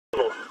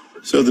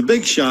So the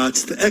big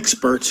shots, the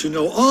experts who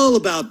know all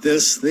about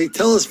this, they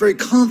tell us very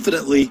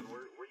confidently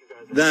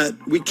that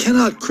we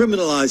cannot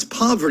criminalize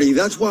poverty.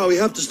 That's why we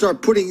have to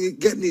start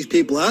getting these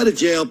people out of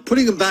jail,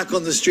 putting them back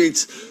on the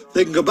streets.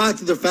 They can go back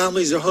to their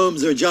families, their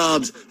homes, their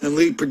jobs, and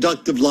lead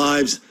productive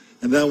lives.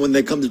 And then when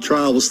they come to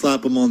trial, we'll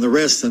slap them on the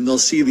wrist and they'll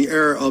see the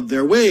error of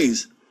their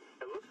ways.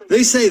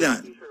 They say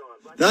that.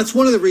 That's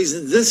one of the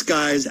reasons this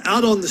guy is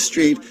out on the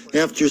street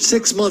after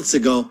 6 months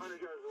ago.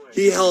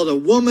 He held a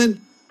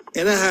woman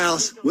in a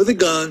house with a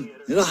gun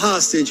and a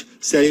hostage,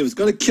 said he was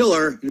going to kill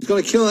her. He was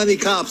going to kill any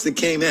cops that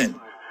came in.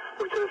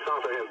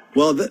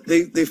 Well,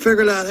 they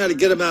figured out how to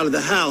get him out of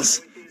the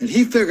house, and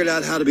he figured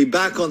out how to be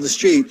back on the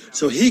street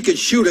so he could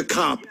shoot a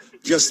cop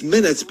just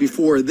minutes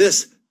before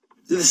this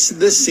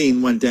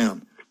scene went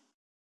down.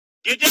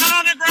 Get down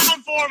on the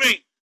ground for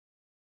me.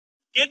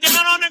 Get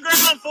down on the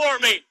ground for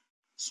me.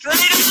 Straight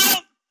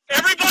out.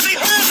 Everybody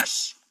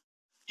hush.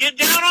 Get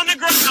down on the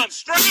ground.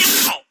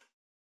 Straight out.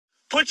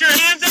 Put your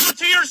hands out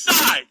to your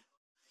side.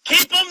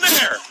 Keep them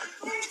there.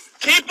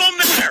 Keep them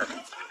there.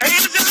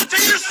 Hands out to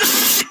your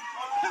side.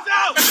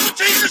 Out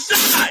to your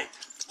side.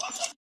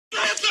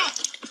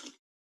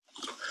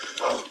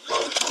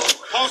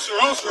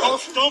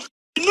 Holster. Don't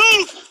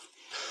move.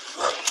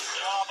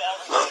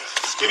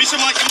 Give me some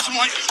light.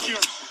 Here.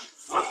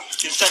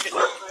 Give a second.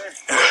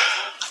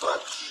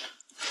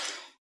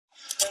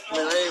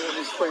 Man, I ain't with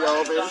this for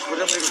y'all, man. This for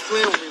them niggas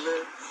playing with me,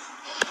 man.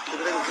 Them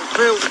niggas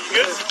playing with me.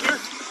 You good? Secure?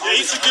 Yeah,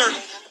 he's secure.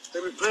 They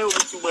be playing with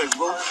me too much,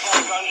 bro.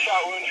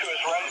 Gunshot wound to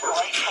his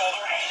right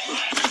shoulder.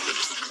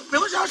 Man,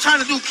 what y'all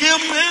trying to do? Kill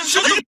me, man?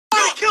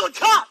 Kill a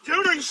cop,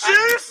 dude. Are you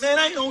serious? Man,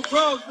 I ain't on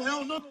drugs, man. I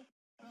don't know.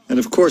 And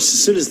of course,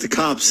 as soon as the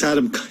cops had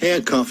him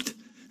handcuffed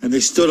and they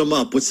stood him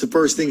up, what's the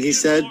first thing he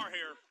said?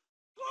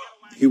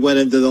 He went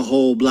into the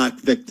whole black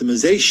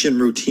victimization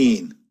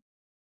routine.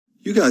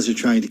 You guys are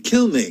trying to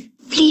kill me.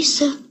 Please,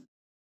 sir.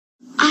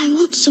 I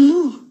want some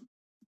more.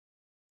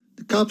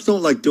 The cops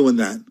don't like doing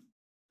that.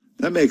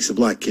 That makes the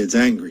black kids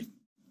angry.